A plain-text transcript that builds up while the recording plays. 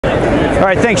All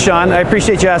right, thanks, Sean. I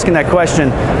appreciate you asking that question.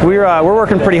 We're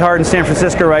working pretty hard in San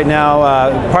Francisco right now.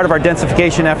 Part of our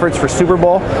densification efforts for Super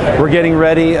Bowl, we're getting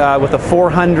ready with a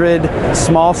 400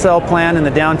 small cell plan in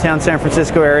the downtown San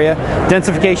Francisco area.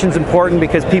 Densification is important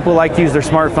because people like to use their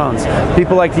smartphones.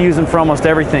 People like to use them for almost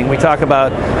everything. We talk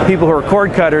about people who are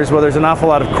cord cutters. Well, there's an awful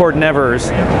lot of cord nevers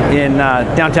in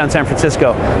downtown San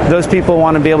Francisco. Those people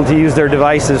want to be able to use their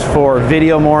devices for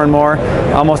video more and more.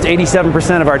 Almost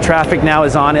 87% of our traffic now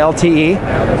is on LTE,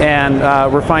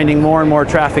 and we're finding more and more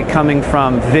traffic coming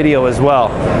from video as well.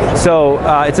 So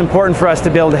it's important for us to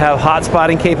be able to have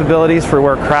hotspotting capabilities for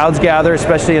where crowds gather,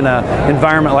 especially in an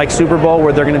environment like Super Bowl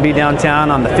where they're going to be downtown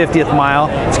on the 50th mile.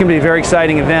 It's going to be a very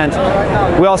exciting event.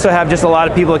 We also have just a lot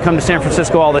of people that come to San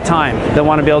Francisco all the time that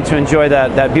want to be able to enjoy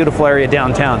that beautiful area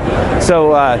downtown.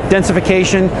 So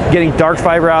densification, getting dark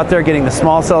fiber out there, getting the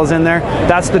small cells in there,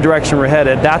 that's the direction we're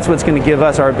headed. That's what's going to give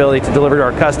us our ability to deliver to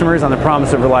our customers on the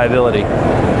promise of reliability.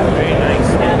 Very nice.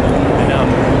 And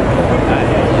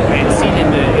I had seen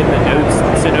in the notes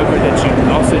sent over that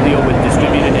you also deal with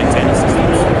distributed antenna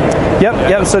systems.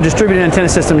 Yep. So distributed antenna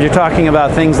systems, you're talking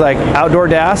about things like outdoor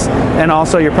DAS, and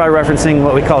also you're probably referencing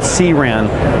what we call CRAN,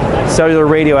 cellular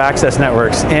radio access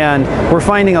networks. And we're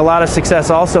finding a lot of success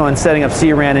also in setting up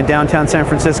CRAN in downtown San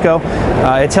Francisco.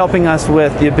 It's helping us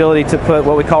with the ability to put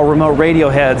what we call remote radio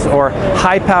heads, or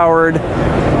high-powered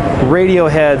radio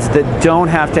heads that don't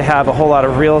have to have a whole lot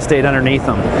of real estate underneath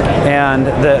them. And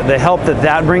the help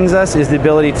that brings us is the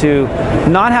ability to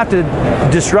not have to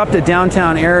disrupt a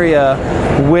downtown area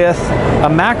with a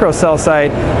macro cell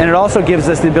site, and it also gives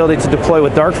us the ability to deploy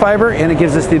with dark fiber, and it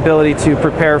gives us the ability to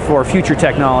prepare for future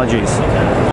technologies.